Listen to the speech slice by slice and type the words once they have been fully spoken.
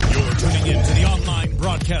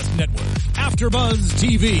Broadcast Network, AfterBuzz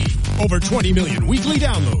TV. Over 20 million weekly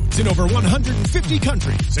downloads in over 150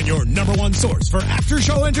 countries, and your number one source for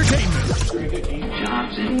after-show entertainment.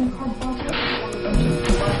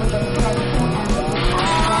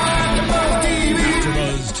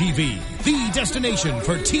 AfterBuzz TV, the destination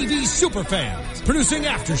for TV superfans, producing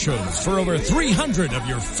aftershows for over 300 of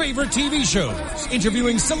your favorite TV shows,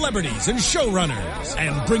 interviewing celebrities and showrunners,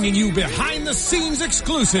 and bringing you behind-the-scenes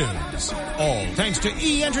exclusives. All thanks to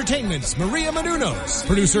E! Entertainment's Maria Menounos,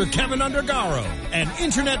 producer Kevin Undergaro, and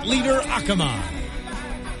internet leader Akamai.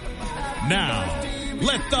 Now,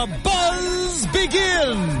 let the buzz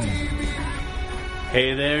begin!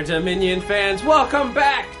 Hey there, Dominion fans. Welcome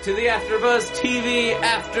back to the AfterBuzz TV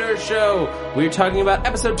After Show. We're talking about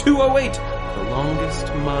episode 208, The Longest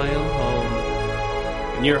Mile Home.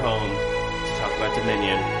 And you're home to talk about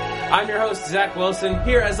Dominion. I'm your host, Zach Wilson,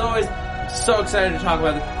 here as always. So excited to talk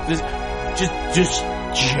about this just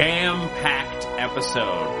jam-packed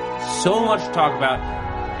episode. So much to talk about.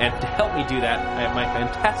 And to help me do that, I have my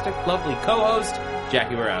fantastic, lovely co-host,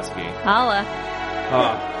 Jackie Borowski. Holla.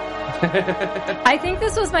 I think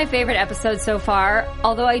this was my favorite episode so far,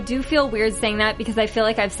 although I do feel weird saying that because I feel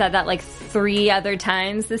like I've said that like 3 other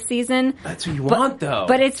times this season. That's what you want, though.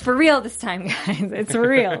 But it's for real this time, guys. It's for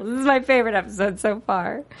real. This is my favorite episode so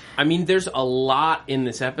far. I mean, there's a lot in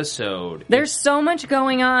this episode. There's so much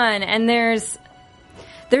going on, and there's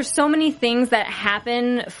so many things that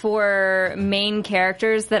happen for main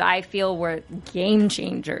characters that I feel were game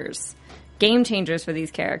changers. Game changers for these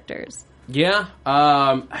characters. Yeah,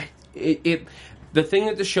 the thing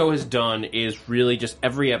that the show has done is really just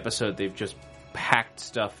every episode they've just packed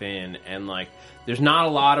stuff in, and like there's not a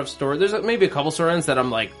lot of story. There's maybe a couple storylines that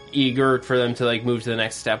I'm like eager for them to like move to the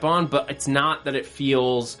next step on, but it's not that it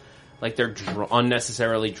feels like they're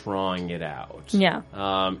unnecessarily drawing it out. Yeah,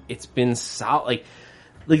 it's been solid.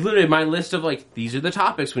 Like literally, my list of like these are the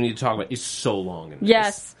topics we need to talk about is so long.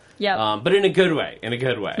 Yes, yeah, but in a good way.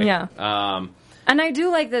 Yeah. And I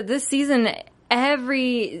do like that this season,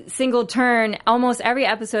 every single turn, almost every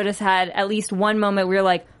episode has had at least one moment where you're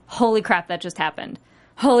like, holy crap, that just happened.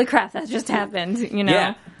 Holy crap, that just happened, you know?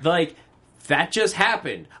 Yeah, like, that just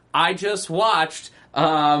happened. I just watched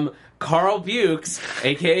Carl Bukes,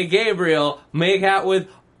 a.k.a. Gabriel, make out with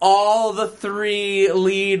all the 3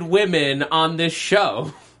 lead women on this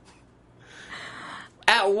show.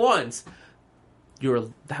 At once.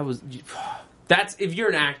 That's if you're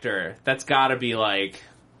an actor, that's gotta be like.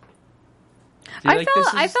 I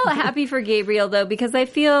felt happy for Gabriel though, because I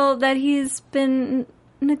feel that he's been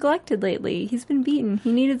neglected lately. He's been beaten.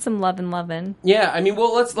 He needed some love and lovin'. Yeah, I mean,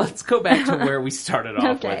 well, let's go back to where we started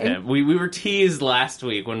off with him. We were teased last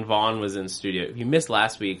week when Vaughn was in studio. If you missed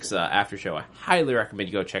last week's after show, I highly recommend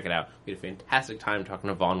you go check it out. We had a fantastic time talking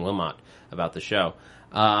to Vaughn Wilmot about the show.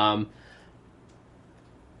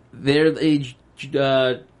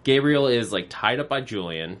 Gabriel is like tied up by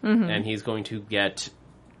Julian, and he's going to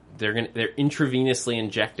they're intravenously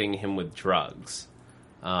injecting him with drugs.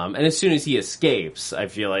 And as soon as he escapes, I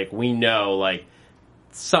feel like we know like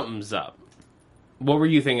something's up. What were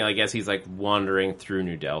you thinking? I guess he's like wandering through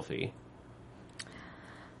New Delphi.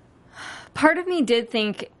 Part of me did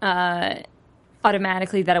think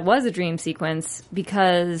automatically that it was a dream sequence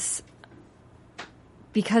because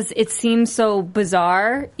it seems so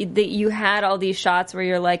bizarre that you had all these shots where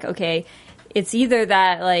you're like, okay, it's either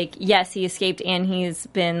that, like, yes, he escaped and he's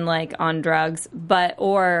been, like, on drugs, but,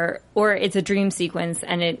 or it's a dream sequence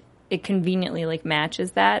and it conveniently, like,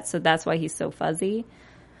 matches that, so that's why he's so fuzzy.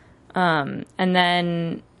 And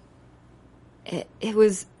then it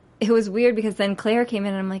was weird because then Claire came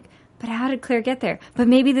in and I'm like, but how did Claire get there? But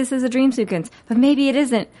maybe this is a dream sequence, but maybe it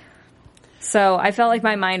isn't. So I felt like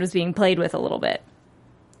my mind was being played with a little bit.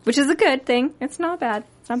 Which is a good thing. It's not bad.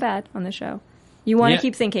 It's not bad on the show. You want to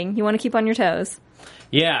keep thinking. You want to keep on your toes.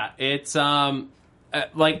 Yeah, it's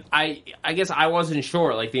like I guess I wasn't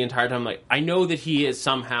sure like the entire time. Like I know that he is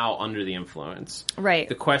somehow under the influence. Right.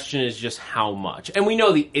 The question is just how much. And we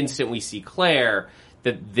know the instant we see Claire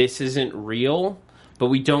that this isn't real, but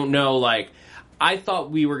we don't know like. I thought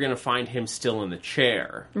we were going to find him still in the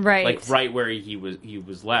chair. Right. Like, right where he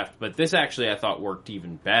was left. But this actually, I thought, worked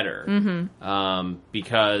even better. Mm-hmm.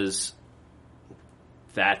 Because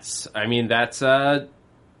it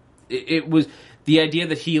was the idea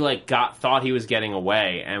that he, like, thought he was getting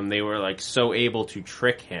away, and they were, like, so able to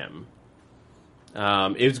trick him.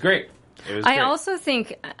 It was great. I also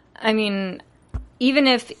think, I mean, even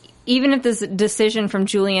if this decision from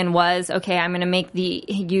Julian was, okay, I'm going to make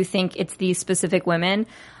you think it's these specific women,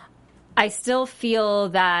 I still feel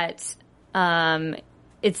that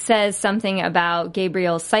it says something about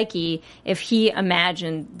Gabriel's psyche if he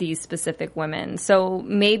imagined these specific women. So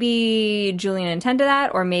maybe Julian intended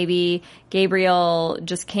that, or maybe Gabriel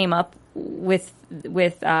just came up with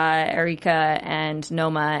Erika and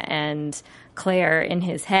Noma and Claire in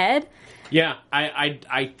his head. Yeah,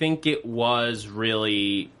 I think it was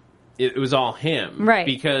really, it was all him. Right.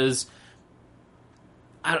 Because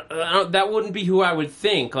I don't, that wouldn't be who I would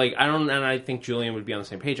think. Like, I think Julian would be on the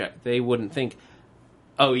same page. They wouldn't think,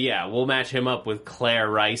 oh yeah, we'll match him up with Claire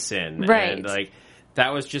Ryson. Right. And like,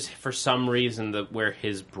 that was just for some reason where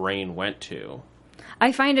his brain went to.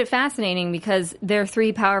 I find it fascinating because they're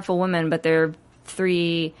three powerful women, but they're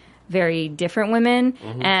three very different women,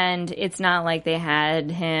 and it's not like they had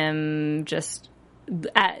him just...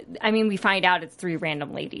 we find out it's three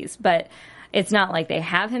random ladies, but it's not like they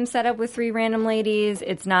have him set up with three random ladies.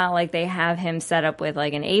 It's not like they have him set up with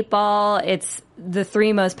like an 8-ball. It's the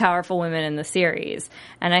three most powerful women in the series.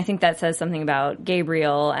 And I think that says something about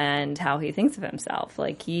Gabriel and how he thinks of himself.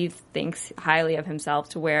 Like, he thinks highly of himself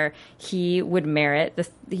to where he would merit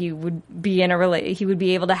he would be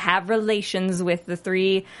able to have relations with the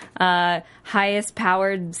three highest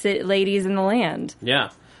powered ladies in the land. Yeah.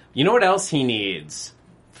 You know what else he needs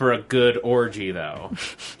for a good orgy, though?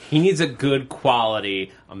 He needs a good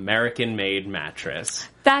quality American-made mattress.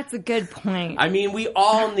 That's a good point. I mean, we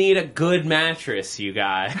all need a good mattress, you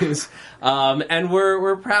guys. And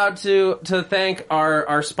we're proud to thank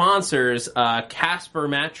our sponsors, Casper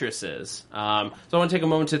Mattresses. So I want to take a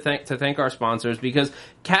moment to thank our sponsors, because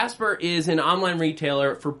Casper is an online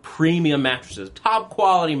retailer for premium mattresses, top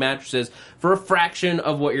quality mattresses for a fraction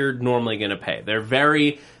of what you're normally going to pay.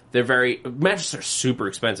 Mattresses are super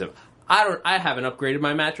expensive. I haven't upgraded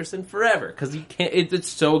my mattress in forever because you can't. It's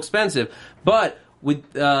so expensive. But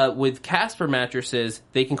with Casper mattresses,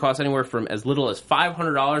 they can cost anywhere from as little as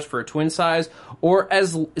 $500 for a twin size, or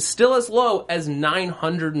as low as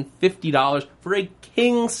 $950 for a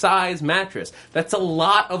king size mattress. That's a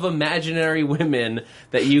lot of imaginary women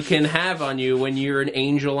that you can have on you when you're an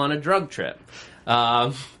angel on a drug trip.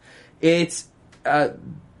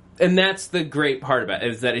 And that's the great part about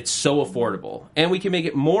it, is that it's so affordable. And we can make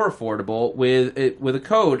it more affordable with a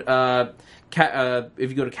code. If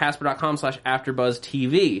you go to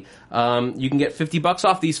Casper.com/AfterBuzzTV, you can get $50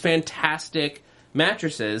 off these fantastic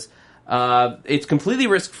mattresses. It's completely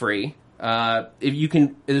risk-free.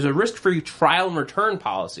 There's a risk-free trial and return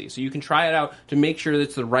policy, so you can try it out to make sure that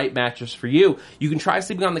it's the right mattress for you. You can try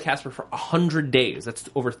sleeping on the Casper for 100 days. That's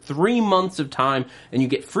over 3 months of time, and you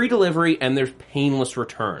get free delivery, and there's painless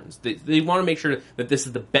returns. They want to make sure that this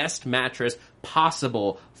is the best mattress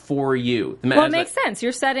possible for you. Well, it makes sense.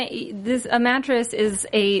 You're setting a mattress is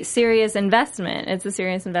a serious investment. It's a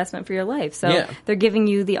serious investment for your life. So they're giving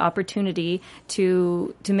you the opportunity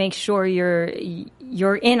to make sure you're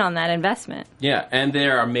in on that investment. Yeah, and they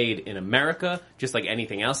are made in America, just like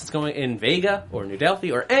anything else that's going in Vega or New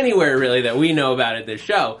Delphi or anywhere really that we know about at this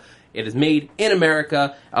show. It is made in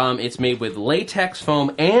America. It's made with latex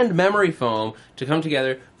foam and memory foam to come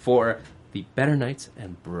together for the better nights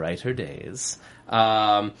and brighter days.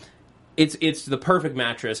 It's the perfect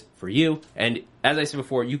mattress for you. And as I said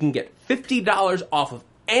before, you can get $50 off of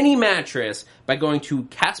any mattress by going to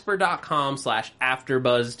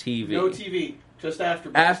Casper.com/AfterBuzzTV. No TV, just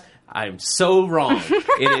AfterBuzz. I'm so wrong.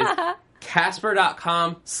 It is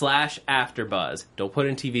Casper.com/AfterBuzz. Don't put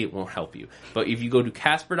in TV, it won't help you. But if you go to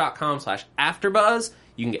Casper.com/AfterBuzz,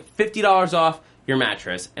 you can get $50 off your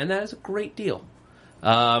mattress. And that is a great deal.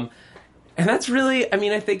 And that's really,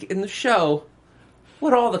 I think in the show,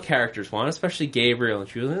 what all the characters want, especially Gabriel and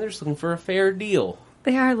Julian, they're just looking for a fair deal.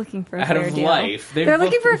 They are looking for a fair deal. Out of life. They're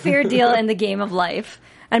looking for a fair deal in the game of life.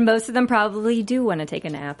 And most of them probably do want to take a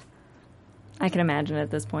nap. I can imagine at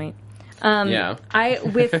this point.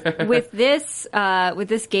 With this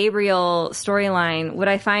Gabriel storyline, what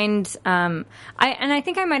I find, I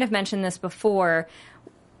think I might have mentioned this before.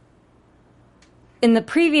 In the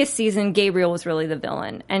previous season, Gabriel was really the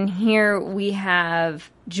villain, and here we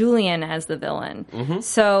have Julian as the villain. Mm-hmm.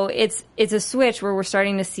 So it's a switch where we're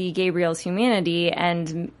starting to see Gabriel's humanity,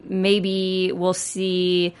 and maybe we'll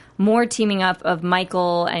see more teaming up of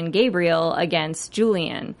Michael and Gabriel against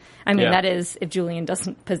Julian. That is if Julian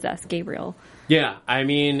doesn't possess Gabriel. Yeah,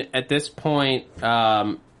 at this point,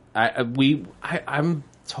 I'm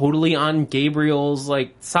totally on Gabriel's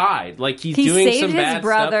side. He's doing some bad his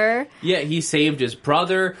brother. Stuff. Yeah, he saved his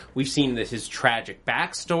brother. We've seen his tragic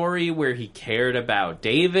backstory where he cared about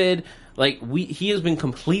David. He has been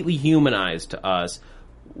completely humanized to us.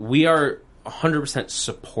 We are 100%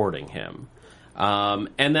 supporting him.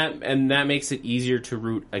 And that makes it easier to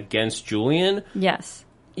root against Julian. Yes.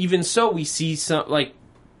 Even so, we see some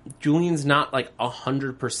Julian's not like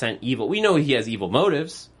 100% evil. We know he has evil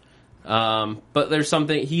motives. But there's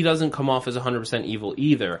something, he doesn't come off as 100% evil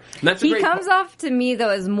either. And that's he comes off to me though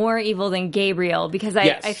as more evil than Gabriel, because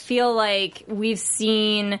I feel like we've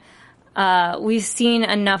seen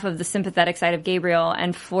enough of the sympathetic side of Gabriel,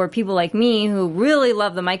 and for people like me who really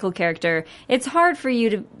love the Michael character, it's hard for you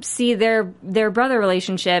to see their brother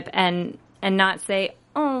relationship and not say,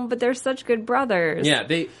 oh, but they're such good brothers. Yeah,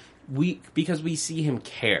 because we see him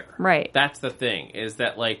care. Right. That's the thing, is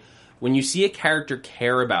that like, when you see a character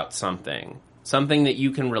care about something that you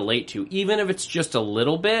can relate to, even if it's just a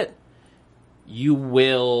little bit, you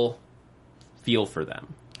will feel for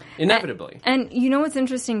them. Inevitably. And you know what's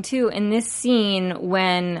interesting, too? In this scene,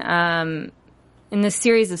 when, in this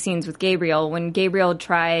series of scenes with Gabriel, when Gabriel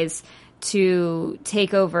tries to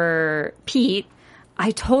take over Pete, I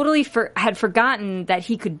totally had forgotten that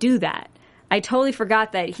he could do that. I totally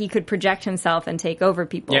forgot that he could project himself and take over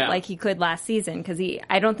people like he could last season, because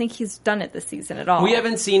I don't think he's done it this season at all. We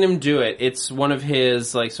haven't seen him do it. It's one of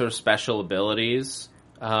his like sort of special abilities.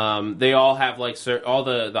 They all have like all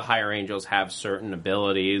the higher angels have certain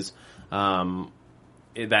abilities.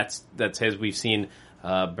 That's his. We've seen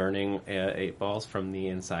burning 8 balls from the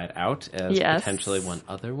inside out as potentially one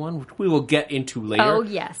other one, which we will get into later. Oh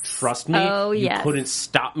yes, trust me. You couldn't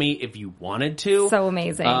stop me if you wanted to. So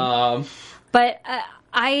amazing. But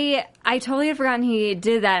I totally had forgotten he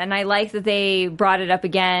did that, and I like that they brought it up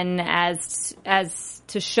again as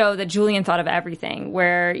to show that Julian thought of everything,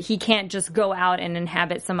 where he can't just go out and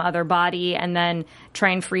inhabit some other body and then try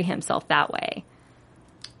and free himself that way.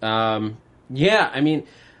 Yeah, I mean,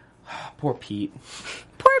 poor Pete.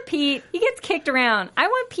 Poor Pete. He gets kicked around. I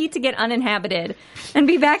want Pete to get uninhabited and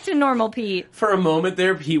be back to normal Pete. For a moment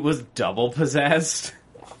there, Pete was double possessed.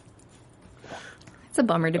 It's a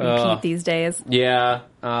bummer to be Pete these days. Yeah,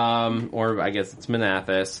 or I guess it's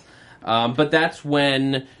Manathas. But that's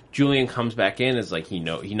when Julian comes back in. Is like he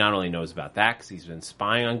not only knows about that because he's been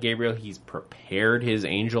spying on Gabriel, he's prepared his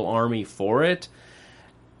angel army for it.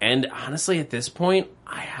 And honestly, at this point,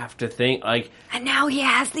 I have to think like, and now he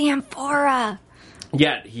has the amphora.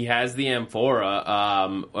 Yeah, he has the amphora,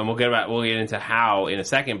 and we'll get into how in a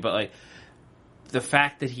second. But like the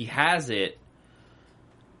fact that he has it.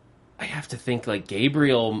 I have to think, like,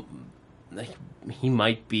 Gabriel, like, he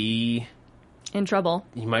might be... in trouble.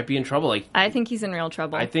 He might be in trouble. Like, I think he's in real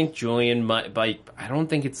trouble. I think Julian might... Like, I don't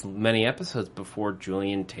think it's many episodes before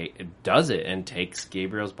Julian does it and takes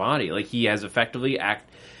Gabriel's body. Like, he has effectively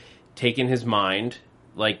taken his mind.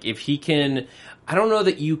 Like, if he can... I don't know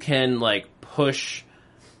that you can, like, push...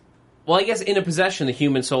 Well, I guess in a possession, the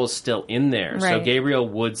human soul is still in there. Right. So Gabriel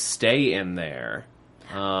would stay in there.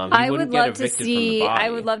 I would love to see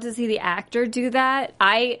the actor do that.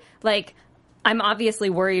 I'm obviously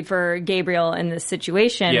worried for Gabriel in this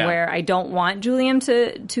situation where I don't want Julian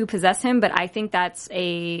to possess him, but I think that's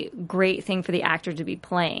a great thing for the actor to be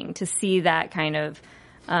playing, to see that kind of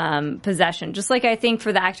possession. Just like I think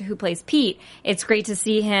for the actor who plays Pete, it's great to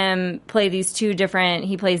see him play these two different.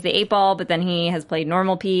 He plays the 8-ball, but then he has played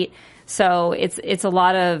normal Pete. So it's a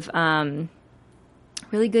lot of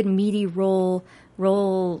really good meaty role.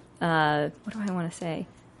 What do I want to say?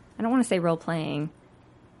 I don't want to say role playing.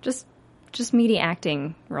 Just meaty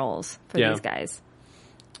acting roles for these guys.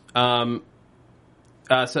 So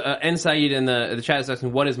N. Saeed in the chat is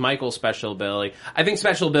asking, what is Michael's special ability? I think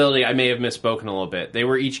special ability, I may have misspoken a little bit. They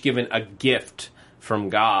were each given a gift from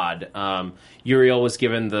God. Uriel was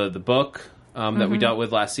given the book that we dealt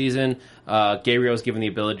with last season. Gabriel was given the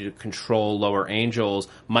ability to control lower angels.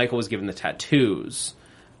 Michael was given the tattoos.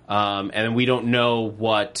 And we don't know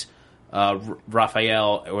what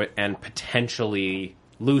Raphael and potentially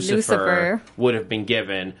Lucifer would have been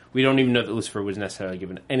given. We don't even know that Lucifer was necessarily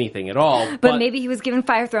given anything at all. But maybe he was given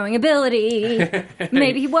fire-throwing ability.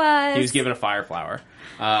 Maybe he was. He was given a fire flower.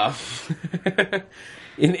 And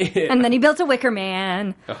then he built a wicker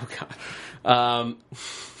man. Oh, God.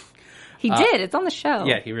 He did. It's on the show.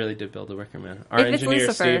 Yeah, he really did build a wicker man. Our engineer,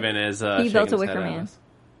 Lucifer, Steven, is he built a wicker man.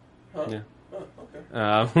 Yeah.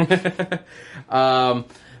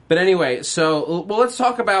 But anyway, so let's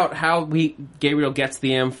talk about how Gabriel gets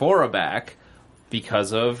the amphora back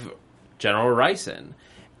because of General Ricin.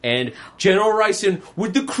 And General Ricin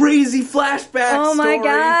with the crazy flashback Oh my story.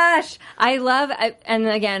 gosh. And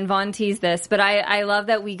again, Vaughn teased this, but I love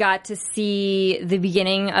that we got to see the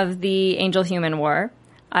beginning of the Angel-Human War.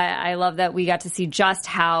 I love that we got to see just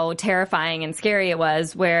how terrifying and scary it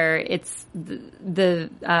was, where it's you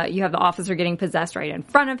have the officer getting possessed right in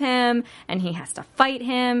front of him, and he has to fight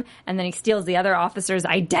him, and then he steals the other officer's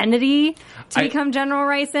identity to become General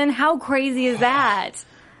Ricin. How crazy is that?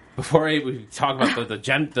 before we talk about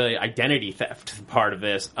the identity theft part of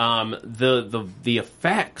this, the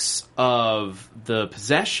effects of the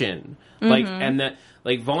possession, like, and that,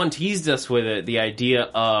 like, Vaughn teased us with it, the idea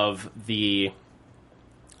of the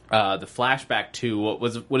flashback to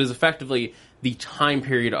what is effectively the time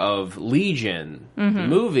period of Legion, the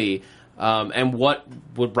movie, and what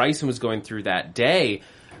Bryson was going through that day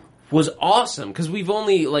was awesome, because we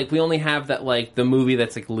only have that, like, the movie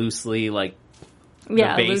that's, like, loosely, like, the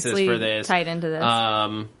basis loosely for this tied into this.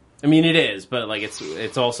 I mean, it is, but, like,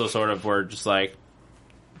 it's also sort of, we're just, like,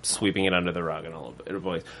 sweeping it under the rug in a little bit of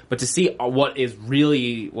voice. But to see what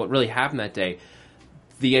really happened that day,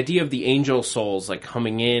 the idea of the angel souls, like,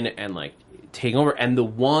 coming in and, like, taking over, and the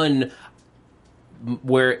one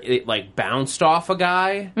where it, like, bounced off a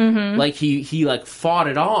guy, like, he like, fought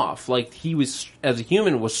it off, like, he was, as a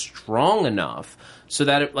human, was strong enough so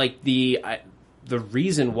that it, like, the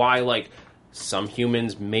reason why, like, some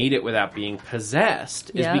humans made it without being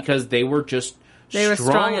possessed is because they were just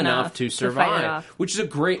strong enough to survive, which is a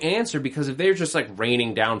great answer, because if they're just, like,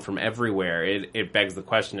 raining down from everywhere, it begs the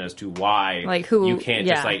question as to why, like, you can't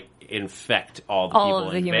just, like, infect all the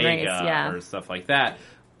people in Vega or stuff like that.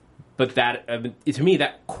 But that, to me,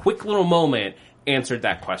 that quick little moment answered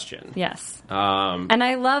that question. Yes. And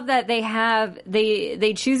I love that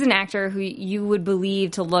they choose an actor who you would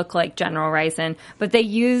believe to look like General Rison, but they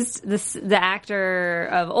used the actor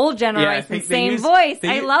of old General Rison's same voice.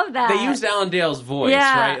 I love that. They used Alan Dale's voice,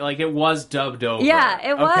 right? Like, it was dubbed over. Yeah,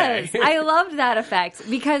 it was. I loved that effect,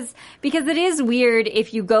 because it is weird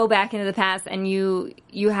if you go back into the past and you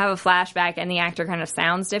have a flashback and the actor kind of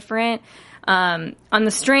sounds different. On The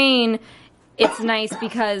Strain, it's nice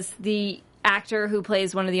because the actor who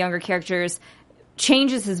plays one of the younger characters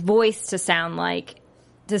changes his voice to sound like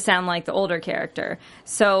the older character.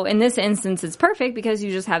 So in this instance, it's perfect because you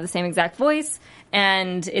just have the same exact voice,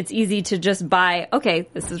 and it's easy to just buy, okay,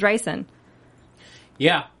 this is Rison.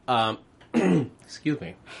 Yeah. Excuse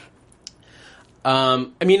me. I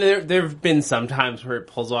mean, there have been some times where it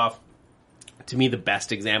pulls off. To me, the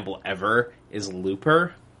best example ever is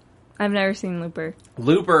Looper. I've never seen Looper.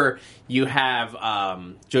 Looper, you have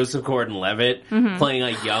Joseph Gordon-Levitt playing a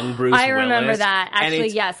young Bruce Willis. I remember that. Actually,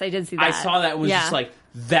 yes, I did see that. I saw that and was just like,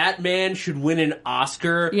 that man should win an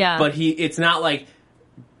Oscar, but it's not like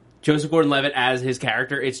Joseph Gordon-Levitt as his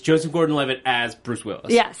character. It's Joseph Gordon-Levitt as Bruce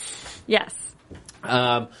Willis. Yes.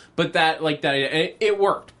 But that, like, that, it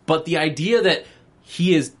worked. But the idea that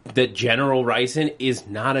that General Rison is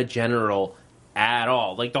not a general at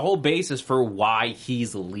all. Like, the whole basis for why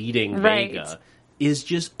he's leading Vega is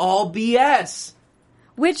just all BS.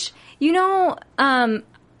 Which, I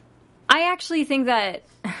actually think that,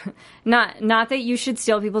 not that you should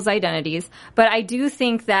steal people's identities, but I do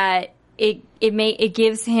think that it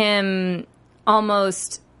gives him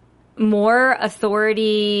almost more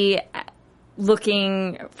authority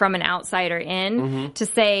looking from an outsider in to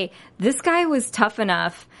say, this guy was tough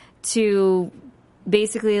enough to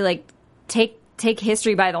basically, like, take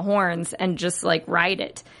history by the horns and just, like, ride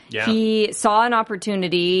it. Yeah. He saw an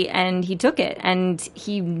opportunity and he took it, and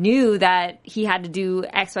he knew that he had to do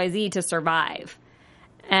XYZ to survive.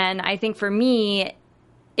 And I think for me,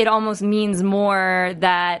 it almost means more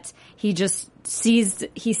that he just sees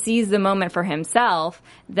the moment for himself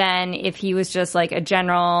than if he was just, like, a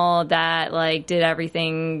general that, like, did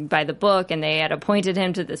everything by the book and they had appointed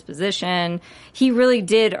him to this position. He really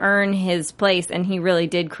did earn his place, and he really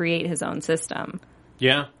did create his own system.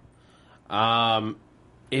 Yeah.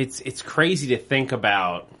 It's crazy to think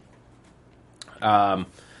about what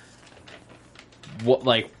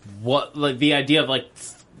the idea of, like,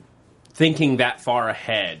 thinking that far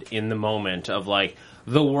ahead in the moment of, like,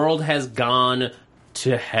 the world has gone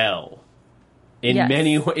to hell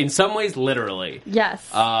in some ways, literally. Yes.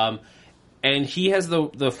 And he has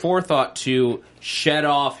the forethought to shed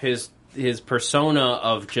off his persona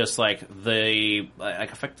of just, like,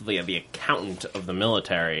 effectively the accountant of the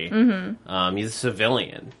military. He's a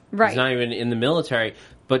civilian. Right. He's not even in the military,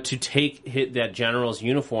 but to take that general's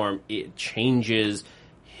uniform, it changes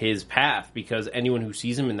his path, because anyone who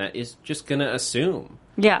sees him in that is just going to assume.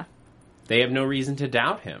 Yeah. They have no reason to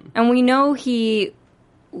doubt him. And we know he's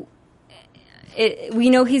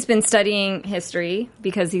been studying history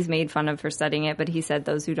because he's made fun of for studying it, but he said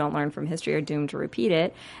those who don't learn from history are doomed to repeat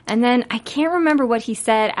it. And then I can't remember what he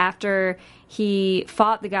said after he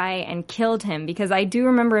fought the guy and killed him, because I do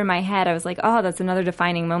remember in my head, I was like, oh, that's another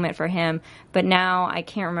defining moment for him. But now I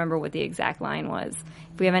can't remember what the exact line was.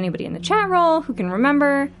 If we have anybody in the chat roll who can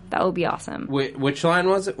remember, that would be awesome. Which line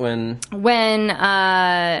was it? When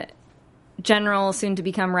General, soon to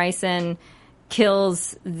become Rison,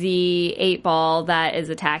 kills the 8-ball that is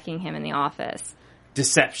attacking him in the office.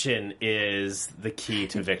 Deception is the key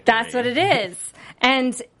to victory. That's what it is.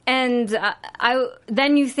 And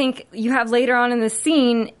then you think you have later on in the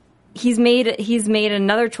scene, he's made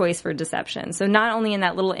another choice for deception. So not only in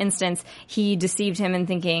that little instance, he deceived him in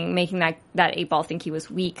making that 8-ball think he was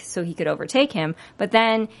weak so he could overtake him, but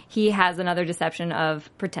then he has another deception of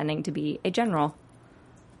pretending to be a general.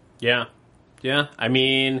 Yeah. Yeah. I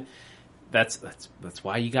mean, that's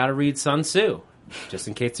why you got to read Sun Tzu. Just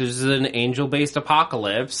in case there's an angel-based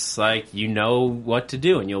apocalypse, like, you know what to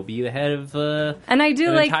do, and you'll be the head of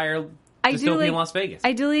entire dystopian Las Vegas.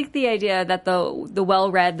 I do like the idea that the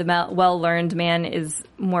well-read, the well-learned man is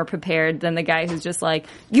more prepared than the guy who's just like,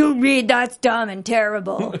 you read, that's dumb and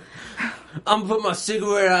terrible. I'm putting my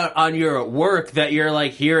cigarette out on your work that you're,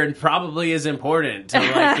 like, hearing probably is important to,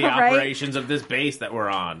 like, the right? operations of this base that we're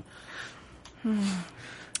on.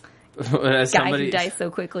 Guy who dies so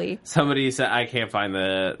quickly. Somebody said, I can't find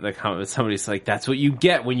the comment. Somebody's like, that's what you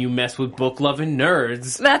get when you mess with book-loving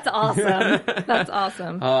nerds. That's awesome. That's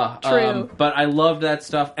awesome. True. But I love that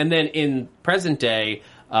stuff. And then in present day,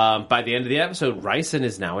 by the end of the episode, Ricin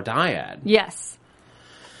is now a dyad. Yes.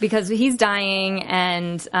 Because he's dying,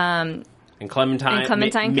 and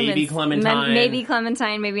Clementine, maybe Clementine. Maybe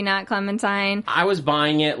Clementine, maybe not Clementine. I was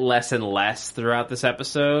buying it less and less throughout this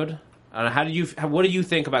episode. What do you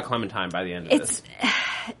think about Clementine by the end of this?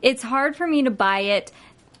 It's hard for me to buy it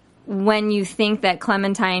when you think that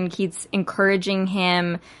Clementine keeps encouraging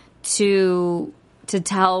him to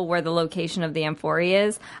tell where the location of the amphory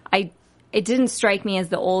is. It didn't strike me as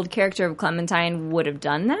the old character of Clementine would have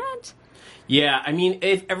done that. Yeah, I mean,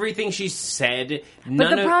 if everything she said...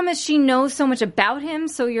 But the problem is she knows so much about him,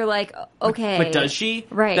 so you're like, okay. But does she?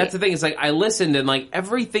 Right. That's the thing. It's like, I listened, and like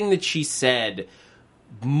everything that she said...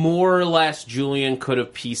 more or less Julian could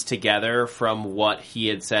have pieced together from what he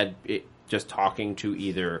had said just talking to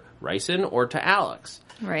either Ricin or to Alex.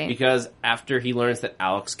 Right. Because after he learns that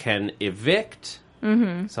Alex can evict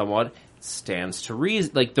someone, it stands to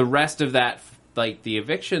reason. Like, the rest of that, like, the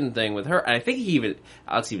eviction thing with her, and I think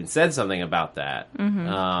Alex even said something about that.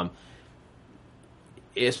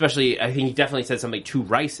 Especially, I think he definitely said something to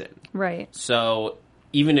Ricin. Right. So,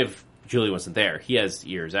 even if Julie wasn't there, he has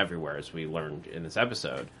ears everywhere, as we learned in this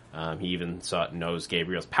episode. He even knows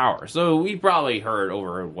Gabriel's power. So we probably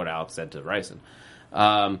overheard what Alex said to Ricin.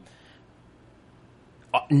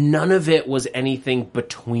 None of it was anything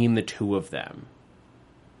between the two of them.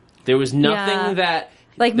 There was nothing that...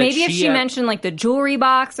 Like, maybe if she mentioned, like, the jewelry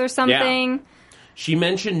box or something. Yeah. She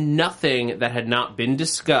mentioned nothing that had not been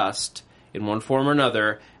discussed in one form or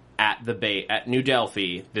another at New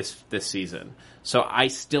Delphi this season. So I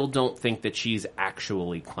still don't think that she's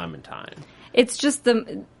actually Clementine. It's just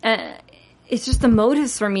the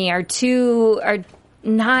motives for me are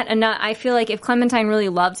not enough. I feel like if Clementine really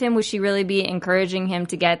loved him, would she really be encouraging him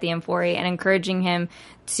to get the amphory and encouraging him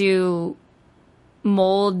to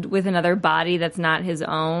mold with another body that's not his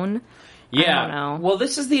own? Yeah. I don't know. Well,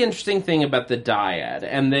 this is the interesting thing about the dyad,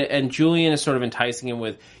 and Julian is sort of enticing him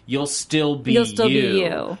with, you'll still be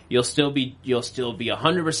you. You'll still be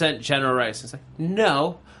 100% General Rice. It's like,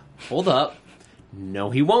 no, hold up. No,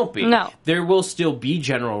 he won't be. No. There will still be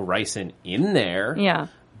General Ricin in there. Yeah.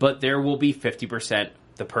 But there will be 50%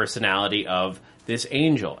 the personality of this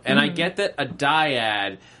angel. And I get that a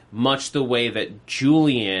dyad, much the way that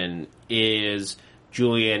Julian is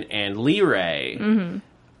Julian and Leray,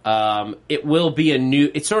 it will be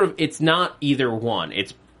it's not either one.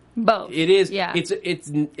 It's both. It is. Yeah.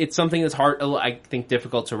 It's something that's hard, I think,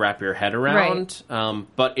 difficult to wrap your head around. Right.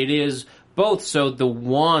 But it is both, so the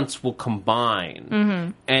wants will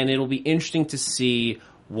combine. And it'll be interesting to see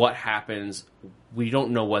what happens. We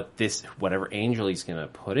don't know whatever angel he's going to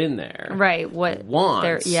put in there. What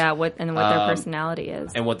wants. What their personality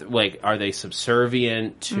is. And what, like, are they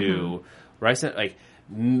subservient to Ricin? Like,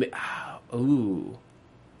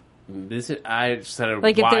 I said a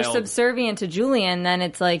like, if they're subservient to Julian, then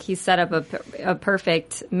it's like he set up a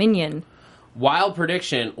perfect minion. Wild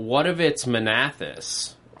prediction, what if it's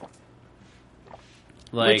Manathus?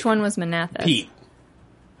 Like, which one was Manathus? Pete.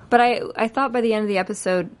 But I thought by the end of the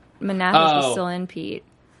episode, Manathus was still in Pete.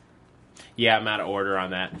 Yeah, I'm out of order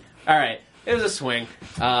on that. All right, it was a swing.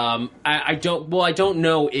 I don't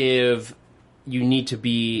know if you need to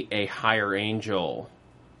be a higher angel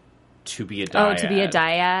to be a dyad. Oh, to be a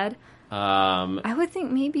dyad? I would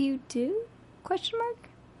think maybe you do? Question mark?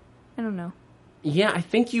 I don't know. Yeah, I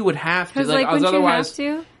think you would have to. Because, wouldn't you have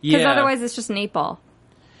to? Because otherwise it's just an 8-ball.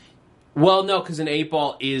 Well, no, because an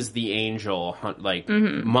 8-ball is the angel. Like,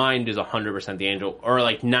 mind is 100% the angel, or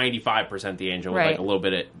like 95% the angel, with like a little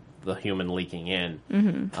bit of the human leaking in.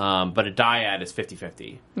 Mm-hmm. But a dyad is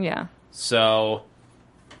 50-50. Yeah. So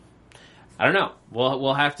I don't know.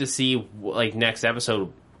 We'll have to see like next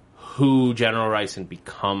episode who General Rison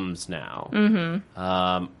becomes now.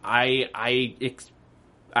 Mm-hmm.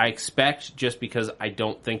 I expect, just because I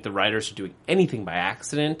don't think the writers are doing anything by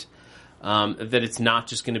accident, that it's not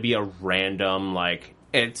just going to be a random, like,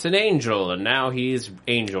 it's an angel and now he's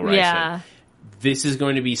Angel Rison. Yeah. This is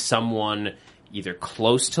going to be someone either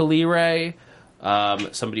close to Leray,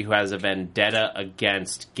 somebody who has a vendetta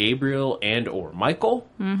against Gabriel and or Michael,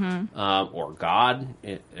 or God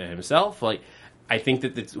himself. Like, I think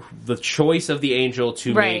that the choice of the angel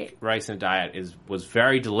to make Rison dyad was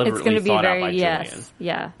very deliberately thought out by Julian.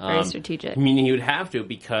 Yeah, very strategic. Meaning he would have to,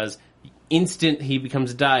 because the instant he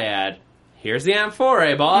becomes a dyad, here's the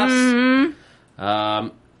amphore, boss. Mm-hmm.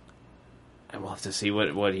 And we'll have to see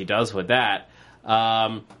what he does with that.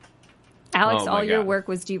 Alex, all your work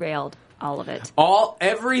was derailed. All of it.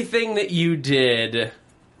 Everything that you did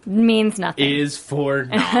means nothing. Is for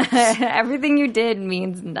naught. Everything you did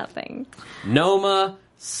means nothing. Noma,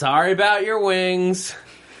 sorry about your wings,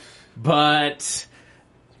 but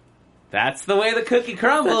that's the way the cookie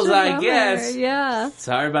crumbles, I guess. Yeah.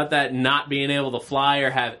 Sorry about that not being able to fly or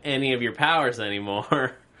have any of your powers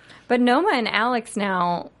anymore. But Noma and Alex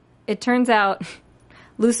now, it turns out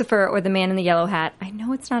Lucifer, or the man in the yellow hat, I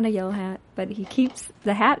know it's not a yellow hat, but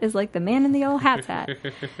the hat is like the man in the yellow hat's hat.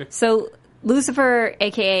 So Lucifer,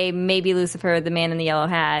 a.k.a. maybe Lucifer, the man in the yellow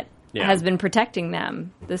hat, has been protecting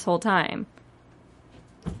them this whole time.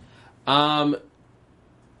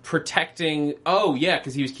 Protecting... Oh, yeah,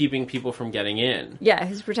 because he was keeping people from getting in. Yeah,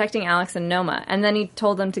 he's protecting Alex and Noma. And then he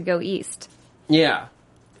told them to go east. Yeah.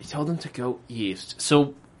 He told them to go east.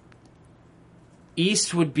 So,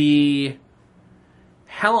 east would be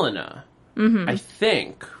Helena, I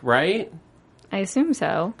think, right? I assume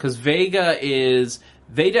so. Because Vega,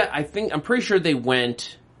 I'm pretty sure they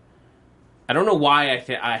went... I don't know why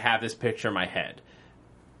I have this picture in my head.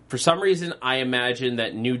 For some reason, I imagine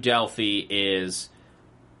that New Delphi is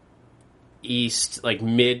east, like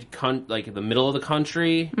like the middle of the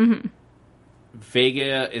country. Mm-hmm.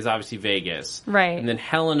 Vega is obviously Vegas. Right. And then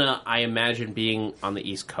Helena, I imagine being on the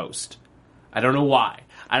East Coast. I don't know why.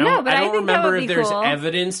 I don't remember if there's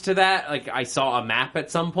evidence to that. Like, I saw a map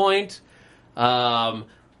at some point.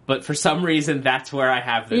 But for some reason, that's where I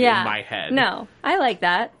have it in my head. No, I like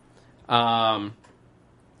that.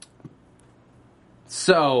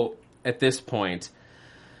 So, at this point...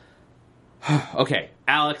 Okay,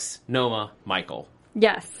 Alex, Noma, Michael.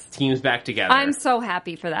 Yes. Teams back together. I'm so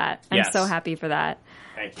happy for that. I'm so happy for that.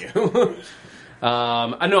 Thank you.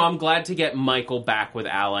 I know, I'm glad to get Michael back with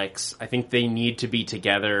Alex. I think they need to be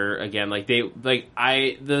together again.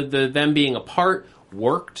 Them being apart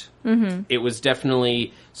worked. Mm-hmm. It was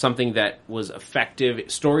definitely something that was effective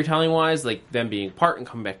storytelling wise. Like, them being apart and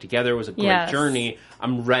coming back together was a great journey.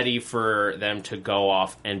 I'm ready for them to go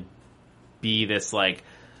off and be this, like,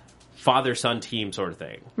 father-son team sort of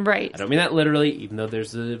thing. Right. I don't mean that literally, even though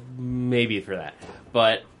there's a maybe for that.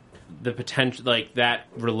 But the potential, like, that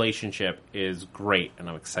relationship is great, and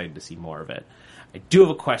I'm excited to see more of it. I do have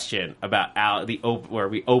a question about where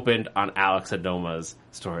we opened on Alex and Noma's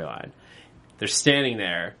storyline. They're standing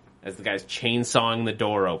there as the guy's chainsawing the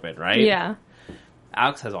door open, right? Yeah.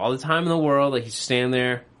 Alex has all the time in the world. Like, he's just standing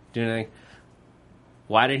there doing anything.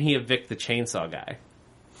 Why didn't he evict the chainsaw guy?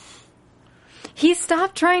 He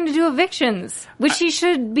stopped trying to do evictions, which he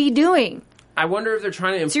should be doing. I wonder if they're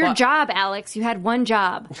trying to imply... It's your job, Alex. You had one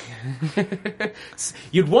job.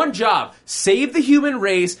 You had one job. Save the human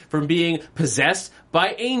race from being possessed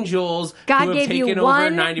by angels God who have gave taken you over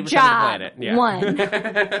one 90% job. of the planet. Yeah. One.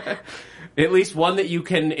 At least one that you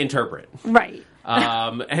can interpret. Right.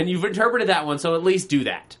 And you've interpreted that one, so at least do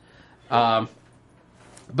that.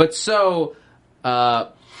 But so...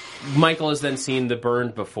 Michael has then seen the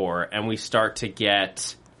burned before, and we start to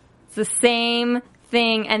get... It's the same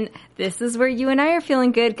thing, and this is where you and I are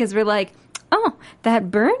feeling good, because we're like, oh,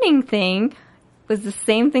 that burning thing was the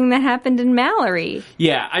same thing that happened in Mallory.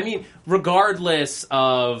 Yeah, I mean, regardless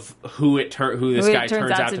of who this guy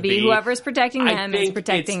turns out to be, whoever's protecting them is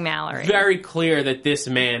protecting Mallory. Very clear that this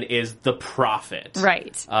man is the prophet.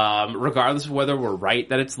 Right. Regardless of whether we're right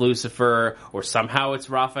that it's Lucifer, or somehow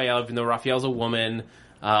it's Raphael, even though Raphael's a woman...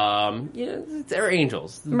 they're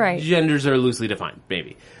angels. Right. Genders are loosely defined,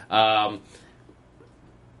 maybe.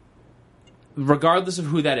 Regardless of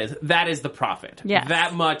who that is the prophet. Yes.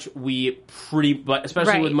 That much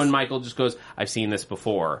especially when Michael just goes, I've seen this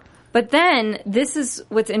before. But then, this is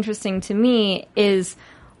what's interesting to me is,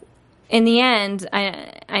 in the end,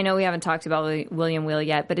 I know we haven't talked about William Wheel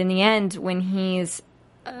yet, but in the end, when he's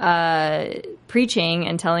preaching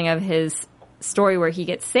and telling of his story where he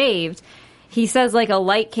gets saved, he says like a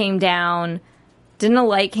light came down. Didn't a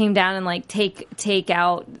light came down and like take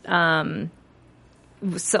out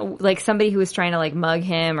so like somebody who was trying to like mug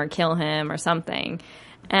him or kill him or something?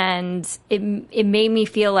 And it made me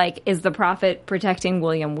feel like, is the prophet protecting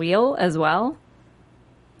William Wheel as well?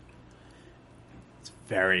 It's a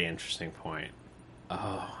very interesting point.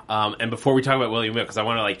 And before we talk about William Wheel, because I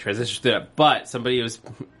want to like transition through that, but somebody was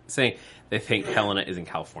saying they think Helena is in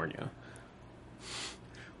California,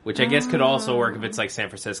 which I guess could also work if it's like San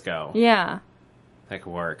Francisco. Yeah, that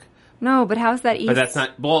could work. No, but how's that east? But that's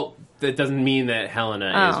not. Well, that doesn't mean that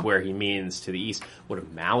Helena is where he means to the east. What if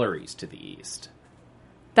Mallory's to the east?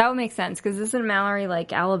 That would make sense, because isn't Mallory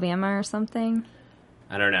like Alabama or something?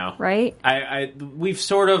 I don't know. Right? We've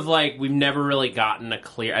sort of like, we've never really gotten a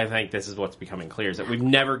clear, I think this is what's becoming clear, is that we've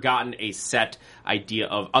never gotten a set idea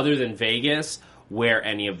of, other than Vegas, where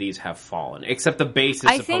any of these have fallen. Except the base is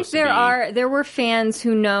supposed to be... I think there were fans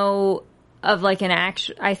who know of like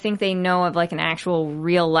I think they know of like an actual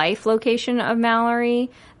real life location of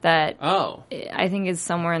Mallory that I think is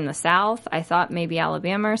somewhere in the South. I thought maybe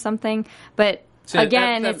Alabama or something. But... So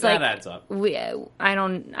again, it's like that adds up. I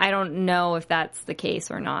don't know if that's the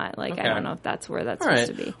case or not. Like, okay. I don't know if that's where that's supposed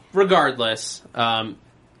to be. Regardless,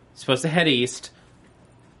 supposed to head east.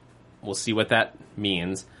 We'll see what that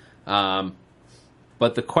means. But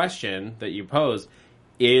the question that you pose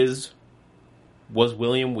is: was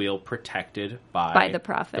William Wheel protected by the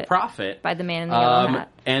prophet? The prophet, by the man in the yellow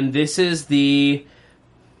hat. And this is the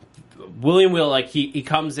William Wheel. Like he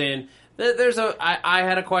comes in. I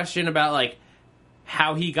had a question about like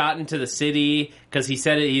how he got into the city, because he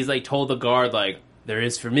said it, he's like told the guard like, there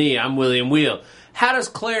is for me, I'm William Wheel. How does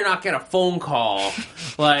Claire not get a phone call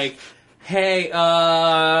like, hey,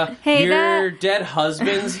 your dead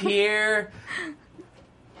husband's here,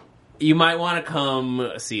 you might want to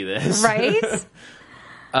come see this, right?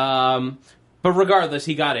 But regardless,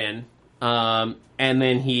 he got in, and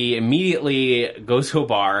then he immediately goes to a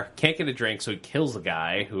bar, can't get a drink, so he kills the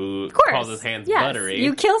guy who calls his hands buttery.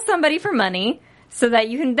 You kill somebody for money so that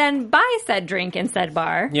you can then buy said drink in said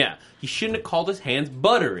bar. Yeah. He shouldn't have called his hands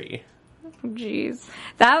buttery. Jeez.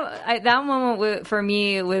 That moment for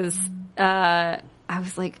me was, I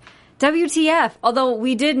was like, WTF. Although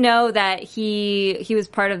we did know that he was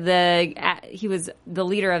part of he was the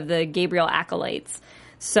leader of the Gabriel Acolytes.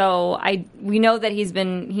 So we know that he has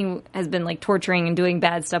been like torturing and doing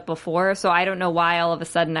bad stuff before. So I don't know why all of a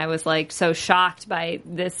sudden I was like so shocked by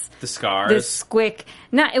the scars. This quick.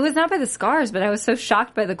 It was not by the scars, but I was so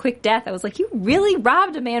shocked by the quick death. I was like, you really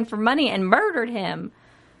robbed a man for money and murdered him.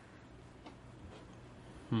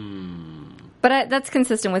 But that's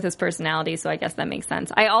consistent with his personality, so I guess that makes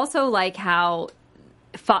sense. I also like how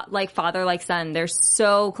father like son, they're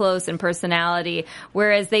so close in personality,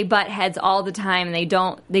 whereas they butt heads all the time and they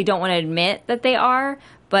don't want to admit that they are,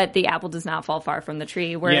 but the apple does not fall far from the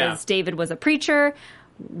tree. Whereas David was a preacher,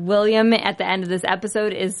 William at the end of this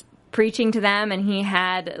episode is preaching to them, and he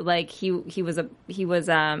had like he was a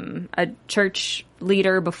church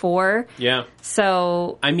leader before. Yeah.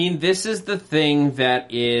 So I mean, this is the thing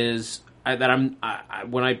that is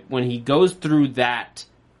when he goes through that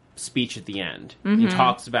speech at the end, he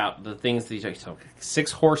talks about the things that he's like,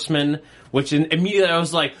 6 horsemen, which immediately I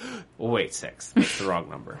was like, oh, wait, 6. That's the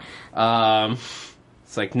wrong number.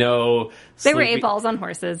 It's like, no. They were 8 balls on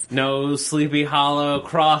horses. No Sleepy Hollow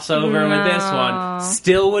crossover with this one.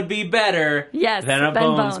 Still would be better than a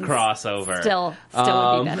Bones crossover. Still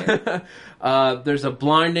would be better. There's a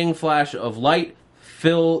blinding flash of light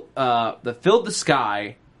that filled the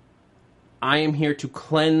sky. I am here to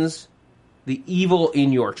cleanse the evil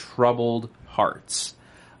in your troubled hearts.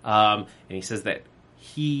 And he says that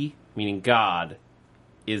he, meaning God,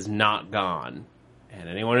 is not gone. And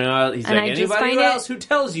anyone else, he's like, anybody else who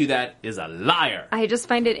tells you that is a liar. I just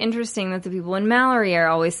find it interesting that the people in Mallory are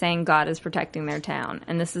always saying God is protecting their town.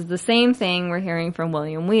 And this is the same thing we're hearing from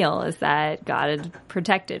William Wheel, is that God had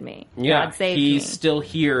protected me. Yeah, God saved me. He's still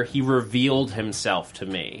here. He revealed himself to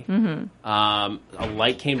me. A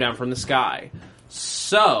light came down from the sky.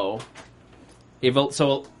 So, if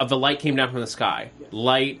the light came down from the sky,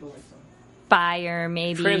 light, fire,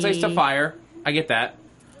 maybe translates to fire. I get that.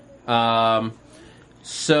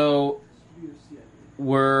 So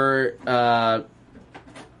we're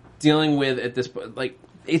dealing with at this point, like,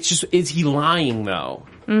 it's just, is he lying though?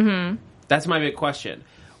 That's my big question.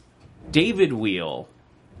 David Wheel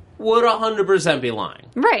would 100% be lying,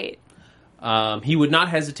 right? He would not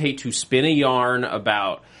hesitate to spin a yarn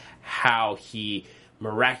about how he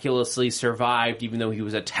miraculously survived even though he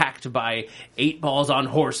was attacked by 8 balls on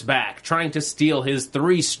horseback, trying to steal his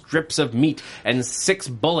 3 strips of meat and 6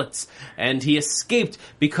 bullets, and he escaped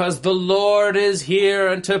because the Lord is here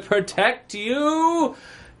and to protect you.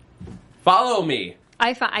 Follow me.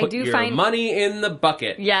 I Put do your find money in the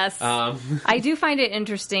bucket. Yes. I do find it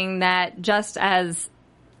interesting that just as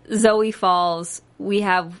Zoe falls, we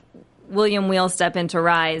have William Wheel step into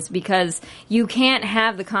Rise, because you can't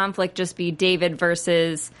have the conflict just be David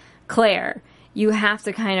versus Claire. You have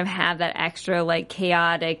to kind of have that extra, like,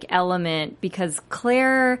 chaotic element, because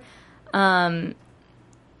Claire, for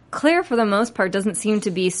the most part, doesn't seem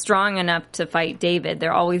to be strong enough to fight David.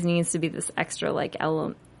 There always needs to be this extra, like,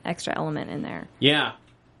 extra element in there. Yeah.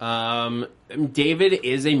 David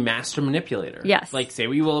is a master manipulator. Yes. Like, say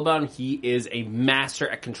what you will about him, he is a master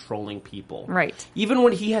at controlling people. Right. Even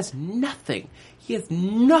when he has nothing. He has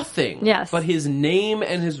nothing Yes. but his name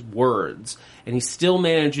and his words. And he still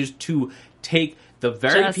manages to take the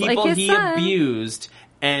very Just people like his he son. abused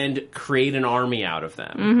and create an army out of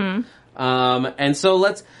them. Mm-hmm. And so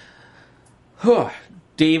let's...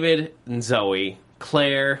 David and Zoe,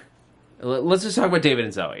 Claire... Let's just talk about David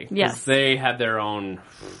and Zoe. Yes. They had their own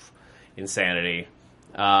insanity.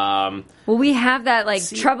 Well, we have that, like,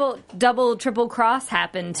 double, triple cross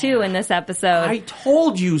happen, too, in this episode. I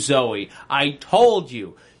told you, Zoe. I told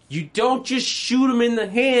you. You don't just shoot him in the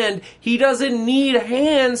hand. He doesn't need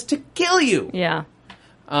hands to kill you. Yeah.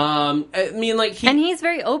 I mean, like... And he's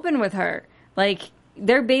very open with her. Like,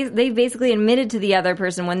 they basically admitted to the other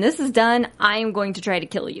person, when this is done, I am going to try to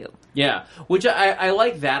kill you. Yeah, which I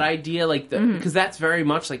like that idea, like, because that's very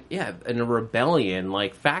much like, yeah, in a rebellion,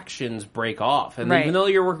 like, factions break off, and Right. even though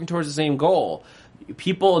you're working towards the same goal,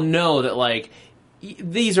 people know that, like,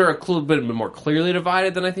 these are a little bit more clearly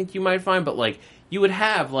divided than I think you might find, but, like, you would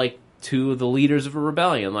have, like, 2 of the leaders of a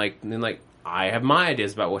rebellion, like, and, like, I have my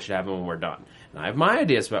ideas about what should happen when we're done, and I have my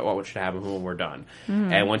ideas about what should happen when we're done,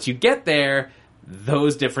 and once you get there,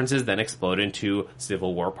 those differences then explode into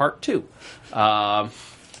Civil War Part 2.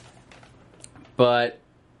 But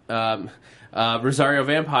Rosario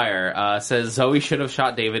Vampire says Zoe should have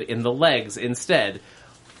shot David in the legs instead,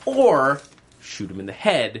 or shoot him in the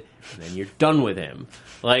head, and then you're done with him.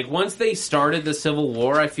 Like, once they started the Civil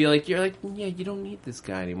War, I feel like you're like, yeah, you don't need this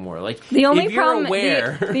guy anymore. Like, The only if you're problem,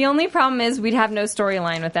 aware... the only problem is we'd have no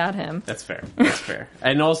storyline without him. That's fair. That's fair.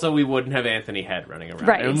 And also, we wouldn't have Anthony Head running around.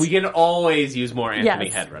 Right. And we can always use more Anthony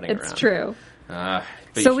Head running around. It's true. But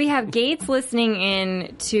So we have Gates listening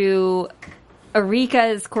in to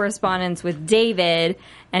Erika's correspondence with David,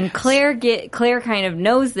 and Claire kind of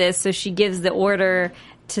knows this, so she gives the order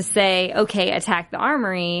to say, okay, attack the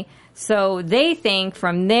armory. So they think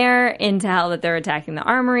from their intel that they're attacking the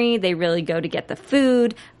armory. They really go to get the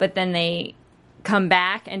food, but then they come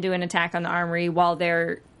back and do an attack on the armory while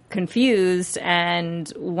they're confused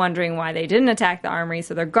and wondering why they didn't attack the armory,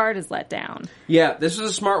 so their guard is let down. Yeah, this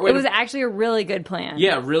was a smart way. It was actually a really good plan.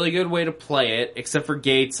 Yeah, really good way to play it, except for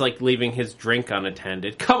Gates, like, leaving his drink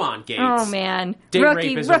unattended. Come on, Gates. Oh, man. Date Rookie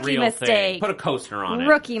rape is a real mistake. thing. Put a coaster on it.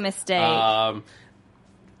 Rookie mistake. Um,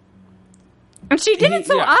 and she did it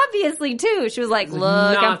so yeah. obviously, too. She was like, look,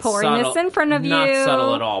 I'm not pouring subtle, this in front of not you. Not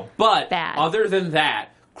subtle at all. But Bad. other than that,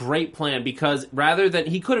 great plan, because rather than...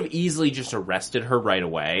 He could have easily just arrested her right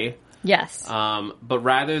away. Yes. But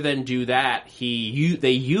rather than do that, they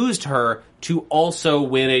used her to also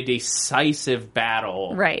win a decisive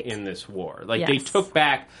battle Right. in this war. Like, Yes. they took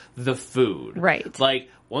back the food. Right. Like,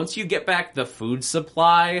 once you get back the food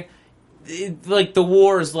supply, like, the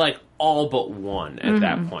war is, like, all but won at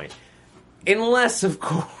that point. Unless, of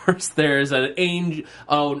course, there's an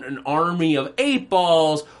army of 8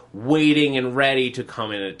 balls waiting and ready to come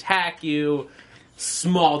and attack you.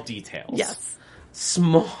 Small details. Yes.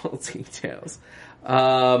 Small details.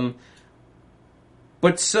 But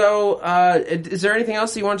so, is there anything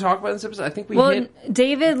else that you want to talk about in this episode? I think we hit...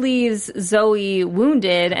 David leaves Zoe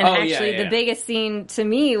wounded, and Oh, yeah, actually yeah. the biggest scene to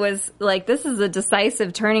me was, like, this is a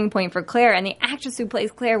decisive turning point for Claire, and the actress who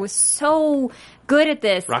plays Claire was so good at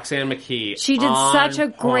this. Roxanne McKee. She did on such a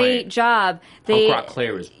great point. job.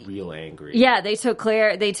 Claire was real angry. Yeah, they took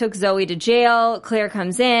Zoe to jail. Claire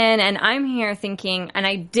comes in, and I'm here thinking, and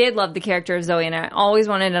I did love the character of Zoe, and I always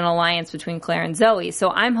wanted an alliance between Claire and Zoe, so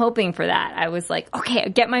I'm hoping for that. I was like, okay, I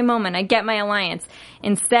get my moment, I get my alliance.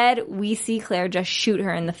 Instead, we see Claire just shoot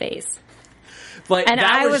her in the face. Like, And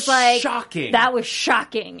that I was like, shocking. that was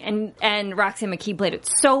shocking. And Roxanne McKee played it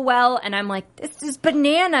so well. And I'm like, this is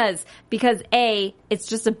bananas. Because A, it's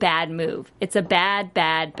just a bad move. It's a bad,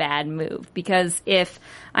 bad, bad move. Because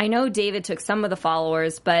I know David took some of the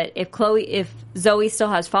followers, but if Zoe still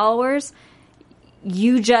has followers,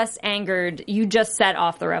 you just set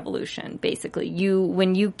off the revolution, basically.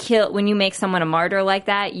 When you make someone a martyr like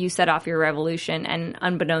that, you set off your revolution, and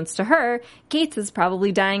unbeknownst to her, Gates is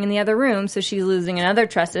probably dying in the other room, so she's losing another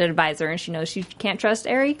trusted advisor, and she knows she can't trust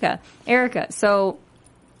Erica. So,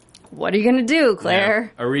 what are you going to do,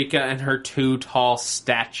 Claire? Yeah. Erica and her 2 tall,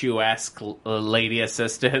 statuesque lady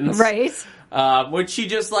assistants. Right. Which she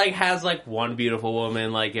just, like, has, like, one beautiful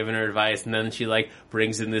woman, like, giving her advice, and then she, like,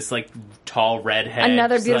 brings in this, like, tall redhead.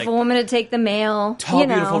 Another beautiful woman to take the mail. Tall,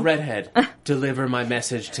 beautiful redhead. Deliver my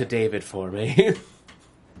message to David for me.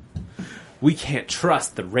 We can't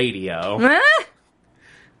trust the radio.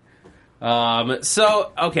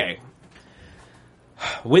 So, okay.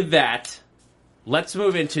 With that, let's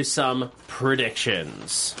move into some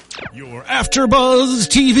predictions. Your AfterBuzz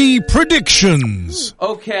TV predictions.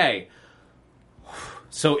 Okay.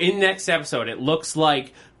 So in next episode, it looks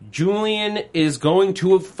like Julian is going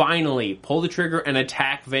to finally pull the trigger and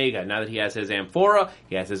attack Vega. Now that he has his amphora,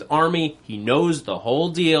 he has his army, he knows the whole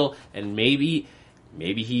deal, and maybe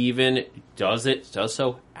he even does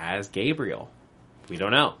so as Gabriel. We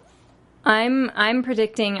don't know. I'm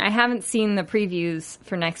predicting, I haven't seen the previews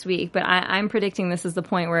for next week, but I'm predicting this is the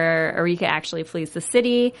point where Erica actually flees the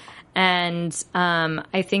city, and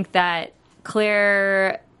I think that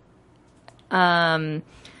Claire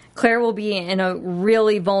will be in a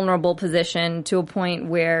really vulnerable position to a point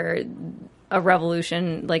where a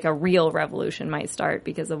revolution, like a real revolution, might start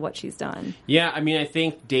because of what she's done. Yeah, I mean, I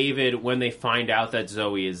think David, when they find out that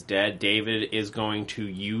Zoe is dead, David is going to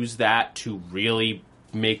use that to really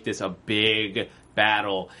make this a big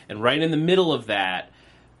battle. And right in the middle of that,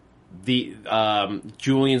 the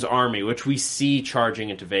Julian's army, which we see charging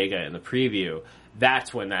into Vega in the preview,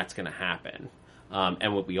 that's when that's going to happen.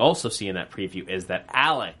 And what we also see in that preview is that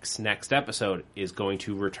Alex, next episode, is going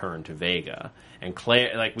to return to Vega. And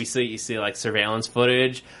Claire, like, you see like surveillance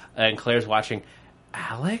footage, and Claire's watching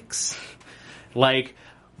Alex? Like,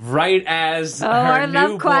 right as her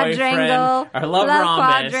new boyfriend, our love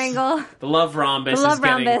rhombus, the love rhombus is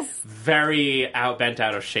getting very bent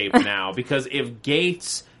out of shape now. Because if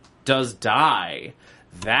Gates does die,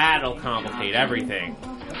 that'll complicate everything.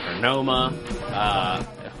 Her Noma,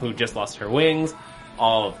 who just lost her wings,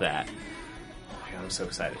 all of that. Oh my God, I'm so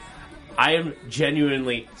excited. I am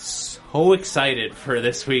genuinely so excited for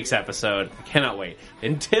this week's episode. I cannot wait.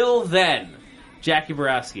 Until then, Jackie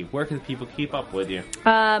Borowski, where can people keep up with you?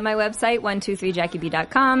 My website,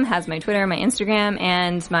 123jackieb.com, has my Twitter, my Instagram,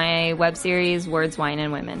 and my web series, Words, Wine,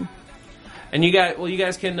 and Women. And you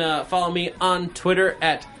guys can follow me on Twitter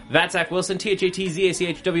at That's Zach Wilson,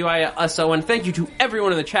 THATZACHWISON. Thank you to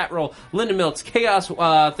everyone in the chat roll. Linda Milks, Chaos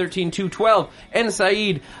 13212, and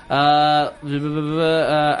Saeed, I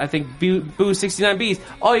think Boo69Bs.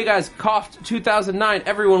 All you guys, Coughed 2009,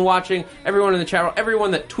 everyone watching, everyone in the chat roll,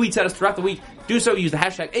 everyone that tweets at us throughout the week, do so. Use the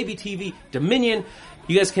hashtag ABTV Dominion.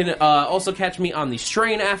 You guys can also catch me on the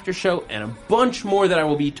Strain After Show and a bunch more that I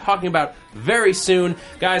will be talking about very soon.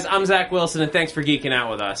 Guys, I'm Zach Wilson, and thanks for geeking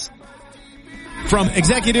out with us. From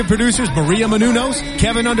executive producers Maria Menounos,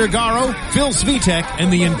 Kevin Undergaro, Phil Svitek,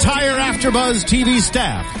 and the entire AfterBuzz TV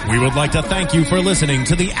staff, we would like to thank you for listening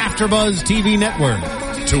to the AfterBuzz TV network.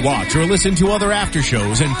 To watch or listen to other after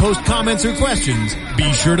shows and post comments or questions,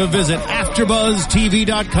 be sure to visit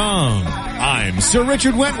AfterBuzzTV.com. I'm Sir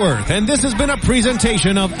Richard Wentworth, and this has been a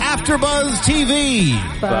presentation of AfterBuzz TV.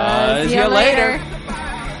 Buzz you later.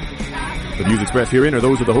 The views expressed herein are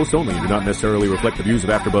those of the host only and do not necessarily reflect the views of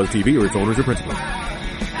AfterBuzz TV or its owners or principals.